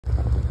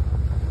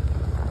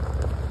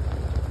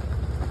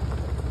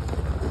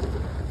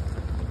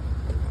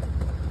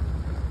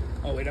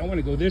Wait, I want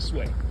to go this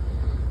way.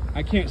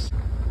 I can't see.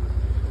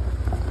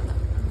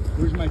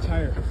 Where's my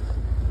tire?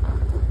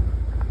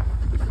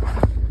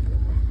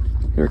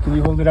 Here, can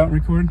you hold it out and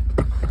record?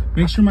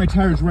 Make sure my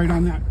tire is right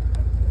on that.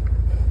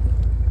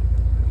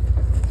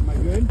 Am I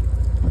good?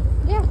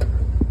 Yeah.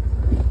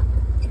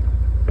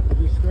 Are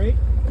you straight?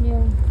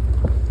 Yeah.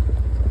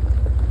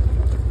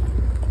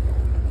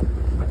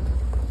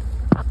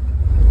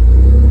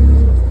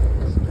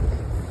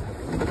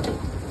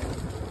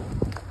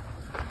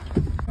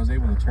 I was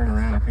able to turn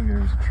around. I think there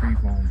was a tree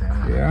falling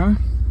down. Yeah.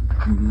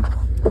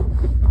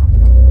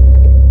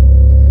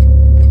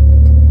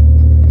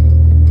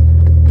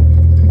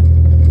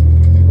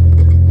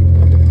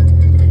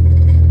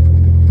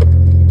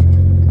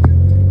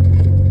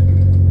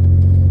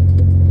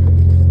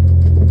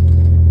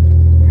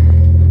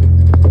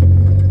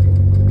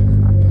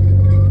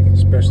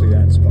 Especially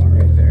that spot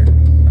right there.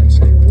 I'd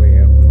say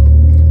way up.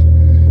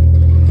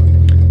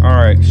 All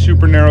right,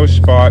 super narrow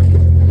spot.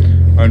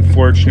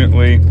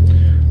 Unfortunately,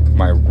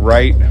 my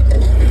right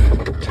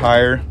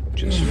tire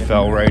just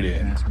fell right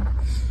in.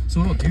 So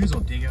little dudes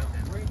will dig out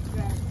that.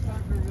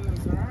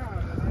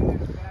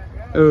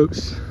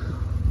 Oops.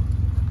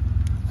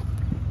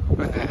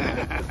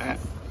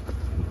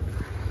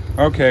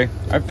 Okay,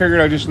 I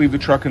figured I'd just leave the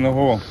truck in the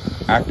hole,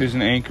 act as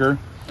an anchor,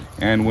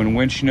 and when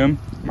winching them,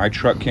 my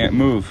truck can't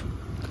move.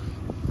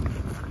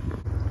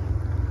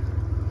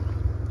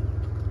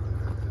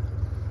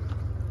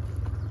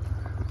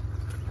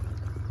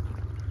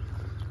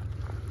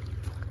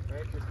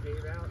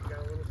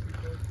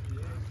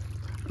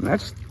 And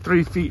that's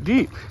 3 feet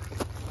deep.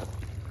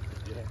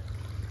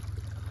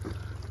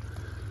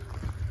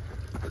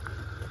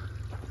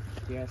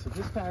 Yeah, so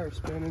this tire's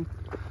spinning.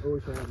 I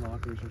wish I had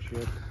lockers and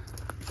shit.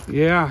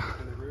 Yeah.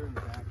 And the rear and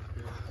the back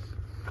spins.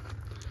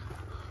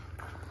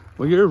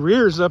 Well, your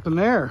rear's up in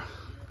there.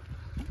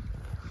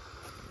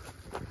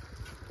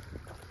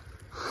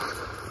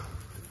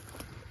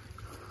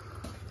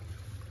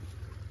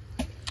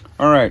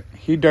 All right,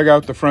 he dug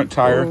out the front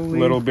tire a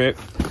little bit.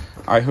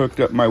 I hooked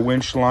up my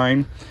winch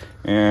line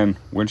and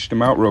winched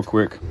him out real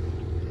quick.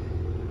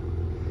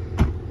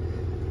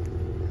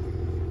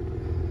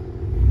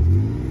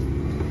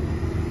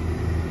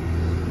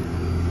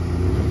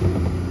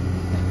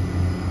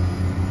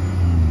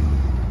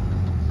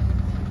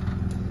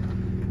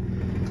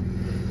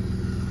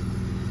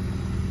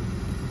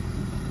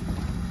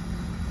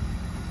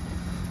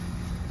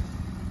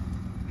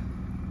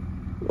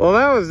 Well,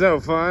 that was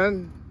no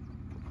fun.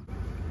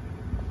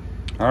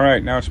 All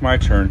right, now it's my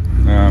turn.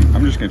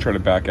 I'm just gonna try to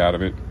back out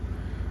of it,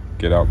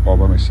 get out all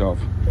by myself.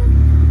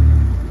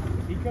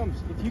 If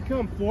you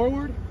come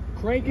forward,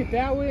 crank it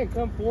that way and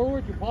come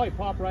forward, you'll probably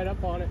pop right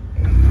up on it.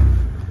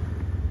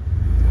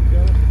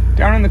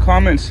 Down in the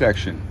comments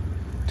section,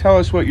 tell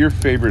us what your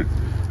favorite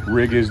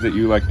rig is that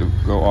you like to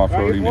go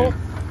off-roading in.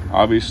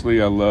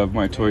 Obviously, I love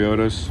my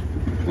Toyotas,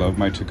 love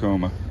my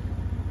Tacoma.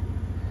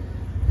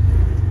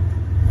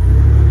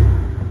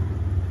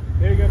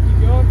 There you go, keep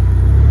going.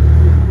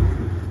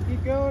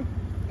 Keep going.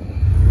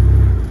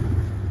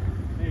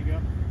 There you go.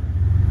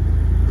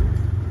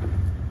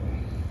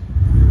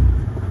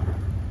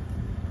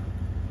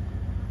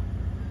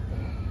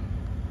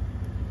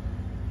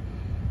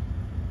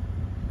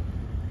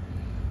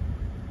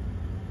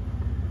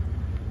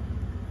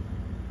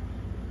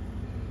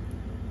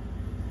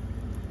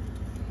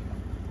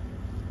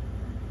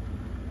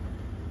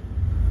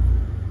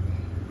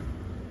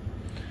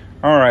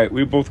 All right,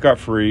 we both got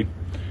free.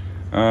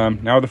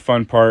 Now the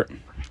fun part,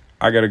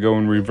 I gotta go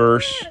in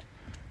reverse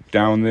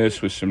down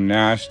this with some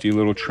nasty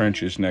little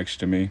trenches next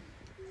to me.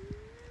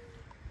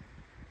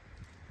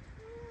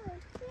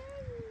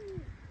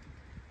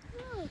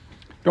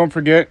 Don't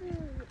forget,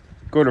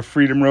 go to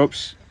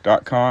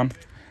freedomropes.com,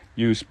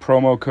 use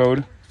promo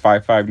code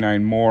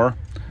 559MORE.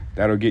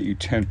 That'll get you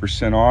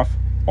 10% off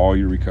all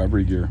your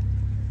recovery gear.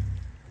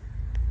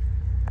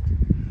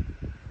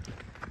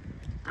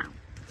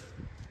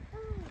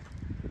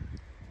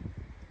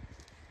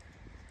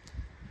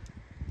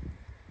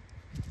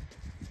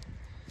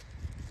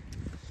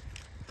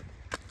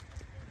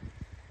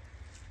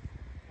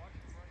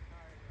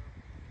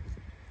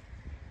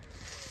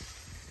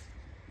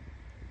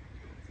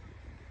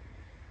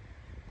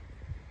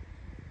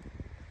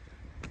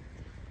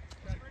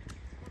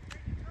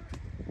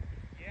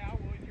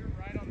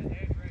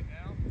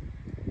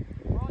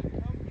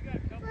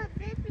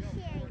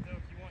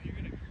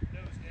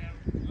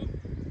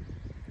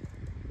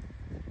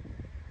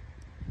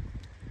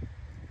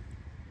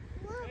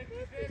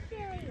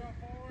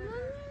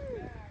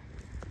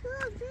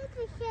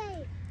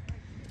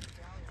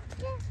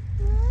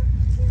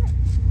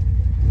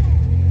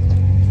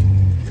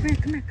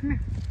 Come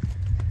here.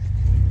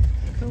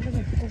 Go over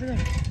there.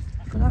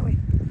 Go that way.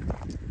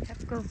 Yep,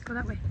 go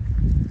that way.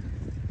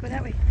 Go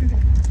that way.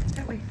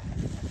 That way.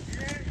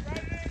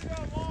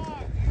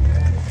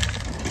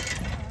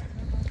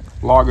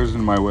 Log is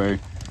in my way.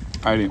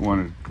 I didn't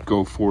want to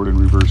go forward and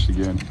reverse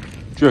again.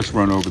 Just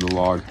run over the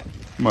log.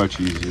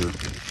 Much easier.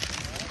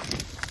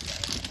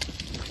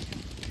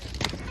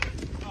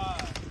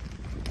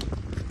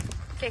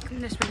 Okay,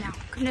 come this way now.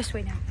 Come this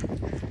way now.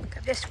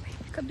 Come this way.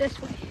 Come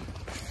this way.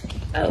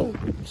 Oh,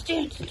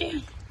 stand,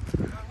 stand.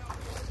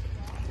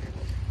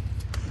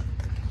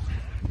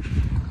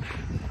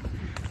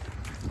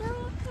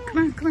 Come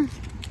on, come on.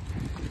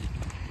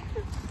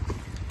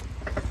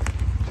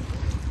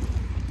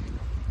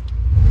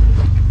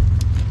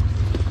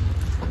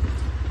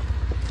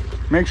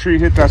 Make sure you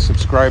hit that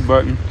subscribe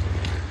button.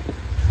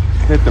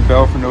 Hit the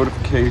bell for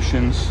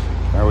notifications.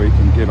 That way you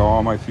can get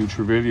all my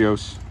future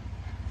videos.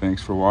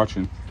 Thanks for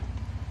watching.